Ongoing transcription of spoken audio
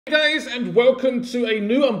Hey guys, and welcome to a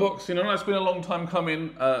new unboxing. I know it's been a long time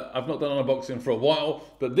coming. I've not done an unboxing for a while,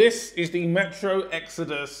 but this is the Metro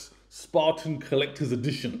Exodus Spartan Collector's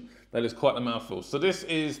Edition. That is quite a mouthful. So this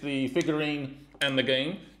is the figurine and the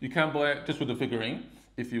game. You can buy it just with the figurine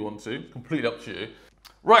if you want to. Completely up to you.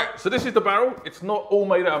 Right, so this is the barrel. It's not all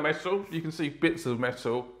made out of metal. You can see bits of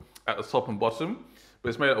metal at the top and bottom, but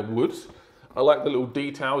it's made out of wood. I like the little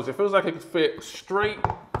details. It feels like it could fit straight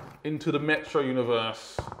into the Metro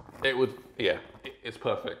universe. It would, yeah, it's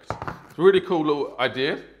perfect. It's a really cool little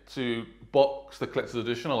idea to box the collector's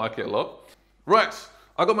edition. I like it a lot. Right,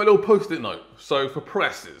 I got my little post-it note. So for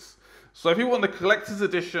prices. So if you want the collector's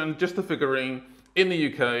edition, just the figurine, in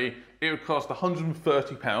the UK, it would cost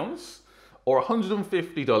 £130 or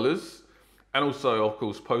 $150, and also, of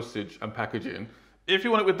course, postage and packaging. If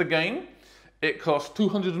you want it with the game, it costs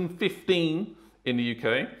 $215 in the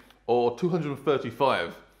UK or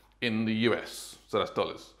 $235 in the US, so that's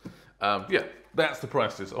dollars. Yeah, that's the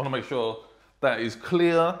prices. I want to make sure that is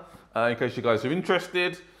clear in case you guys are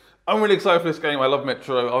interested. I'm really excited for this game. I love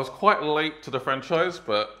Metro. I was quite late to the franchise,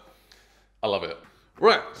 but I love it.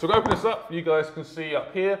 Right, so we're going to open this up. You guys can see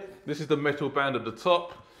up here, this is the metal band at the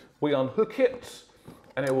top. We unhook it,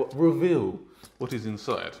 and it will reveal what is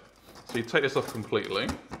inside. So you take this off completely.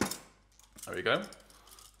 There we go.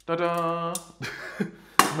 Ta-da!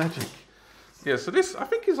 Magic. Yeah, so this, I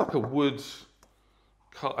think, is like a wood,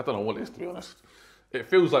 I don't know what it is, to be honest. It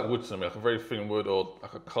feels like wood to me, like a very thin wood or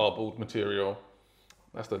like a cardboard material.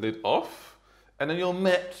 That's the lid off. And then you're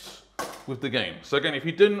met with the game. So again, if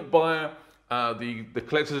you didn't buy the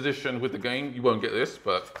collector's edition with the game, you won't get this,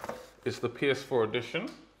 but it's the PS4 edition.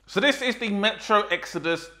 So this is the Metro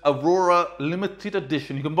Exodus Aurora Limited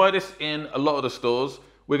Edition. You can buy this in a lot of the stores.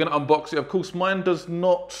 We're going to unbox it. Of course, mine does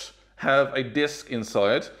not have a disc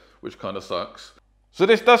inside, which kind of sucks. So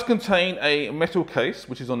this does contain a metal case,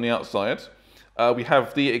 which is on the outside. We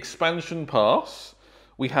have the expansion pass.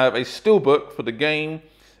 We have a steelbook for the game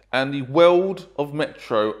and the World of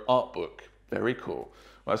Metro art book. Very cool.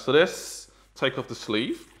 Right, so this, take off the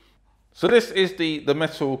sleeve. So this is the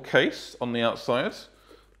metal case on the outside.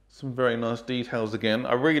 Some very nice details again.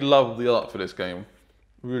 I really love the art for this game.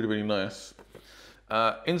 Really, really nice.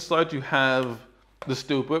 Inside you have the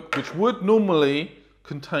steelbook, which would normally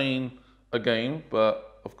contain a game,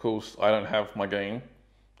 but of course I don't have my game.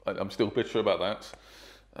 I'm still bitter about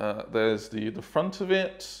that. There's the front of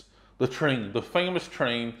it, the train, the famous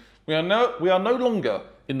train. We are no longer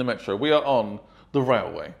in the Metro. We are on the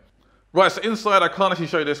railway. Right, so inside I can't actually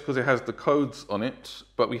show you this because it has the codes on it,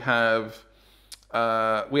 but we have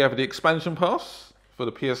the expansion pass for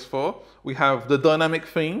the PS4. We have the dynamic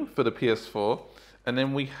theme for the PS4, and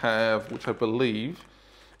then we have, which I believe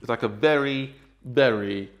is like a very,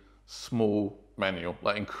 very small manual,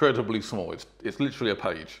 like incredibly small. It's literally a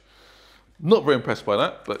page. Not very impressed by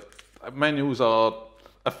that, but manuals are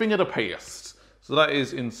a thing of the past. So that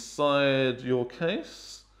is inside your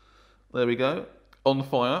case. There we go. On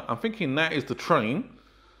fire. I'm thinking that is the train.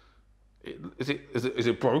 Is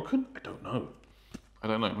it broken? I don't know.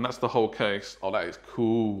 And that's the whole case. Oh, that is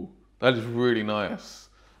cool. That is really nice.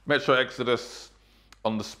 Metro Exodus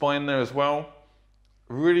on the spine there as well.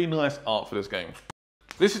 Really nice art for this game.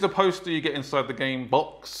 This is the poster you get inside the game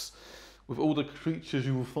box with all the creatures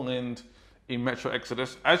you will find in Metro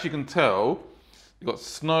Exodus. As you can tell, you've got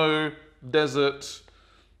snow, desert,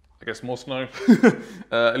 I guess more snow,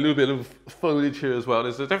 a little bit of foliage here as well.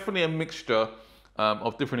 There's definitely a mixture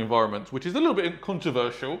of different environments, which is a little bit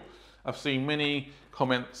controversial. I've seen many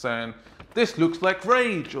comments saying, this looks like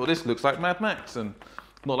Rage, or this looks like Mad Max, and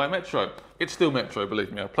not like Metro. It's still Metro,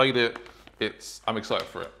 believe me. I played it. I'm excited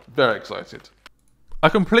for it. Very excited. I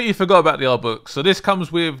completely forgot about the art book. So this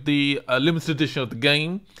comes with the limited edition of the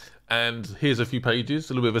game, and here's a few pages,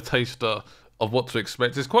 a little bit of a taster of what to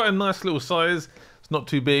expect. It's quite a nice little size. It's not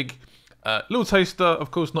too big. Little taster, of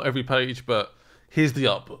course, not every page, but here's the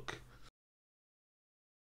art book.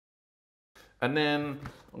 And then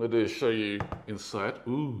I'm going to do is show you inside.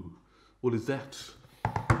 Ooh, what is that?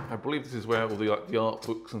 I believe this is where all the art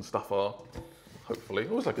books and stuff are. Hopefully,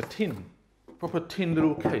 oh, it's like a tin, proper tin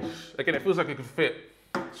little case. Again, it feels like it could fit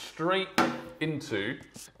straight into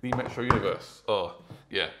the Metro universe. Oh,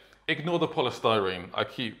 yeah. Ignore the polystyrene. I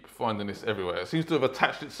keep finding this everywhere. It seems to have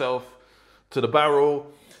attached itself to the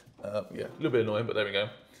barrel. Yeah, a little bit annoying, but there we go.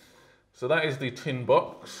 So that is the tin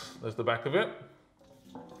box. There's the back of it.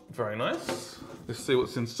 Very nice. Let's see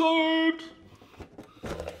what's inside.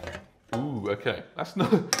 Ooh, okay. That's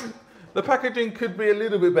not... The packaging could be a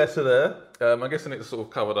little bit better there. I'm guessing it's sort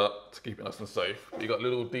of covered up to keep it nice and safe. But you got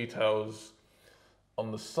little details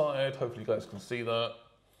on the side. Hopefully you guys can see that.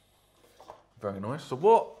 Very nice. So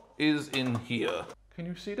what is in here? Can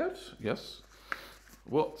you see that? Yes.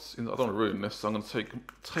 What's in? I don't want to ruin this, so I'm going to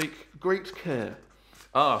take great care.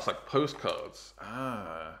 Ah, it's like postcards.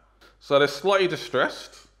 Ah. So they're slightly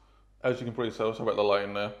distressed, as you can probably tell. Sorry about the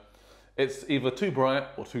lighting there. It's either too bright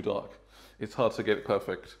or too dark. It's hard to get it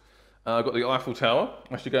perfect. I've got the Eiffel Tower.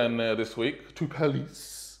 I'm actually going there this week to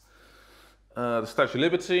Paris. The Statue of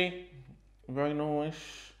Liberty. Very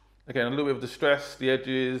nice. Again, a little bit of distress. The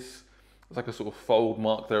edges. There's like a sort of fold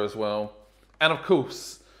mark there as well. And of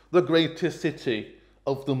course, the greatest city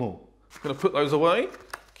of them all. I'm going to put those away.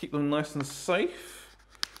 Keep them nice and safe.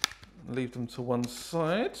 Leave them to one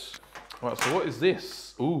side. Right, so what is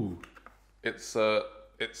this? Ooh, it's a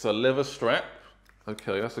leather strap.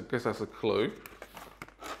 Okay, I guess that's a clue.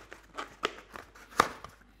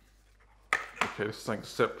 Okay, this is something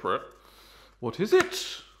separate. What is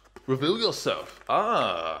it? Reveal yourself.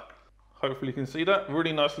 Ah, hopefully you can see that.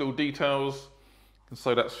 Really nice little details. You can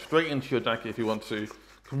sew that straight into your jacket if you want to.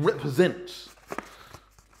 Can represent,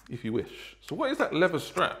 if you wish. So what is that leather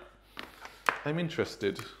strap? I'm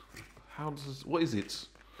interested. What is it?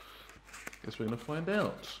 Guess we're gonna find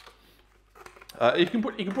out. You can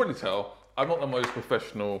probably tell, I'm not the most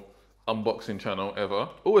professional unboxing channel ever.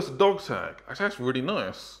 Oh, it's a dog tag. Actually, that's really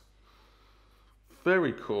nice.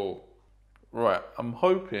 Very cool. Right, I'm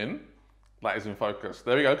hoping that is in focus.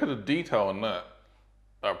 There we go, look at the detail on that.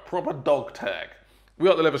 A proper dog tag. We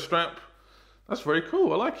got the leather strap. That's very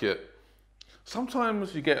cool, I like it.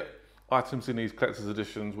 Sometimes you get items in these collector's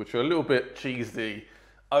editions which are a little bit cheesy.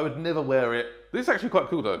 I would never wear it. This is actually quite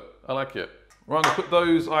cool though, I like it. Right, I'm gonna put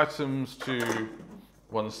those items to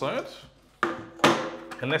one side.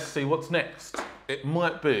 And let's see what's next. It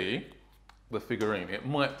might be the figurine, it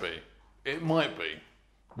might be. It might be.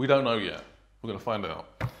 We don't know yet. We're gonna find out.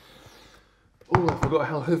 Oh, I forgot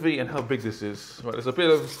how heavy and how big this is. Right, there's a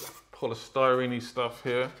bit of polystyrene-y stuff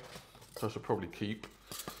here, so I should probably keep.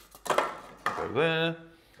 Go there.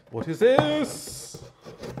 What is this?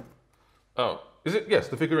 Oh, is it? Yes,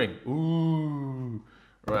 the figurine. Ooh.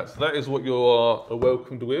 Right, so that is what you are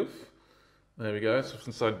welcomed with. There we go, so it's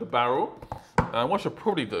inside the barrel. And what I should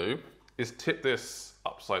probably do is tip this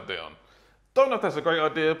upside down. Don't know if that's a great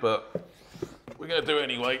idea, but we're gonna do it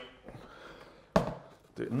anyway.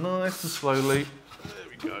 Do it nice and slowly. There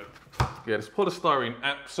we go. Yeah, there's polystyrene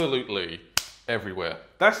absolutely everywhere.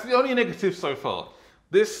 That's the only negative so far.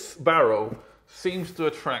 This barrel seems to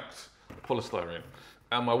attract polystyrene.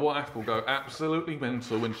 And my wife will go absolutely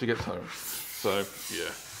mental when she gets home. So,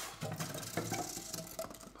 yeah.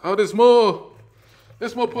 Oh, there's more.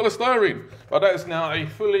 There's more polystyrene. But that is now a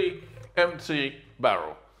fully empty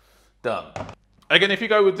barrel. Done. Again, if you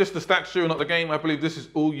go with just the statue and not the game, I believe this is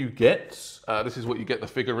all you get. This is what you get the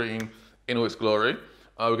figurine in all its glory.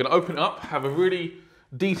 We're going to open it up, have a really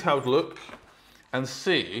detailed look, and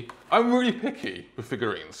see. I'm really picky with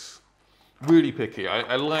figurines. Really picky.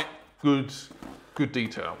 I like good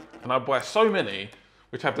detail. And I buy so many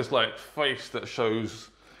which have this like face that shows,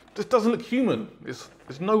 just doesn't look human.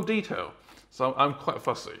 There's no detail. So I'm quite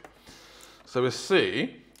fussy. So we'll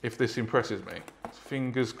see if this impresses me.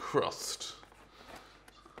 Fingers crossed.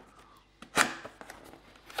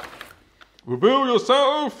 Reveal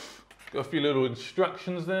yourself! Got a few little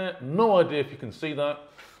instructions there. No idea if you can see that.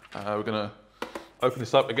 We're gonna open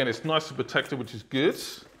this up. Again, it's nice and protected, which is good.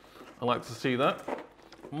 I like to see that.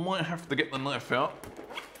 Might have to get the knife out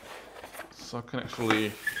so I can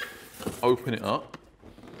actually open it up.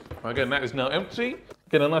 Again, that is now empty.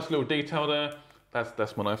 Again, a nice little detail there.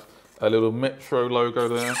 That's my knife. A little Metro logo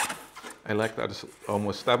there. I like that. I just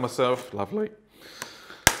almost stabbed myself. Lovely.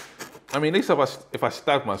 I mean, at least if I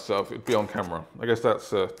stabbed myself, it'd be on camera. I guess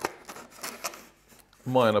that's a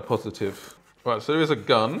minor positive. Right, so there is a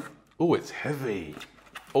gun. Oh, it's heavy.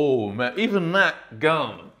 Oh man, even that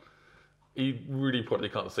gun. You really probably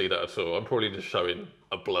can't see that at all. I'm probably just showing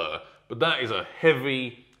a blur. But that is a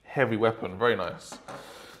heavy, heavy weapon. Very nice.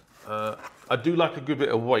 I do like a good bit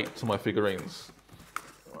of weight to my figurines.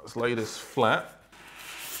 Let's lay this flat.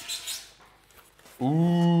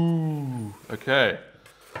 Ooh, okay.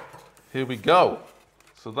 Here we go.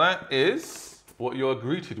 So that is what you're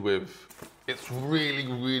greeted with. It's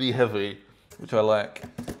really, really heavy, which I like.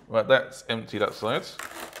 Right, that's empty, that side.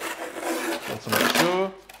 Want to make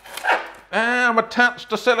sure. I'm attached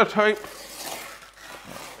to sellotape.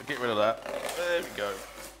 Get rid of that. There we go.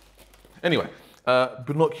 Anyway,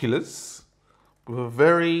 binoculars with a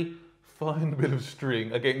very fine bit of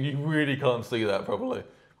string. Again, you really can't see that probably.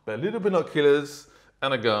 But little binoculars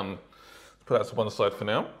and a gun. Put that to one side for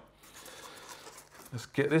now. Let's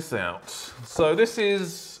get this out. So this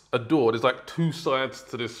is a door. There's like two sides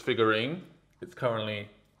to this figurine. It's currently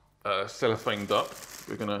cellophaned up.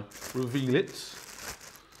 We're gonna reveal it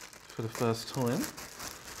for the first time.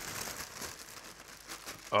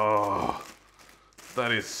 Oh,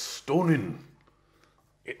 that is stunning.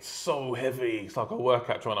 It's so heavy. It's like a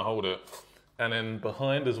workout trying to hold it. And then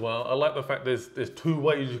behind as well, I like the fact there's two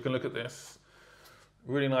ways you can look at this.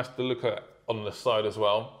 Really nice to look at on the side as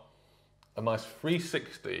well. A nice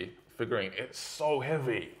 360 figurine. It's so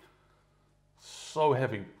heavy. So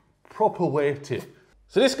heavy. Proper weighted.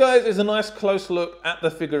 So this, guys, is a nice close look at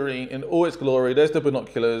the figurine in all its glory. There's the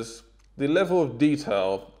binoculars. The level of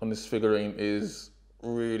detail on this figurine is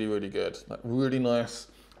really, really good. Like, really nice.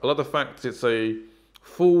 I love the fact it's a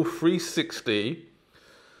full 360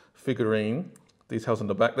 figurine. Details on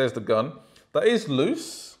the back. There's the gun. That is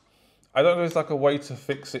loose. I don't know if there's like a way to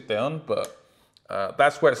fix it down, but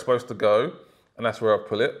that's where it's supposed to go, and that's where I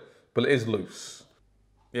pull it. But it is loose.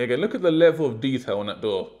 Yeah, again, look at the level of detail on that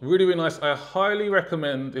door. Really, really nice. I highly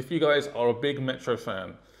recommend, if you guys are a big Metro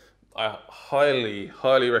fan, I highly,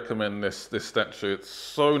 highly recommend this statue. It's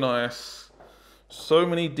so nice. So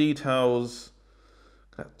many details.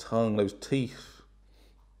 That tongue, those teeth,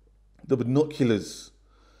 the binoculars.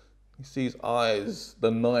 You see his eyes,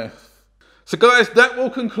 the knife. So guys, that will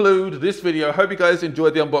conclude this video. I hope you guys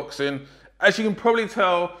enjoyed the unboxing. As you can probably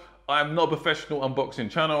tell, I'm not a professional unboxing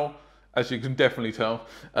channel, as you can definitely tell.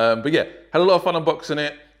 But yeah, had a lot of fun unboxing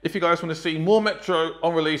it. If you guys want to see more Metro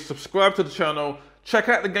on release, subscribe to the channel. Check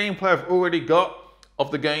out the gameplay I've already got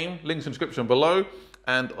of the game. Links in the description below.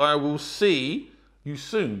 And I will see you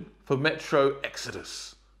soon for Metro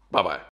Exodus. Bye-bye.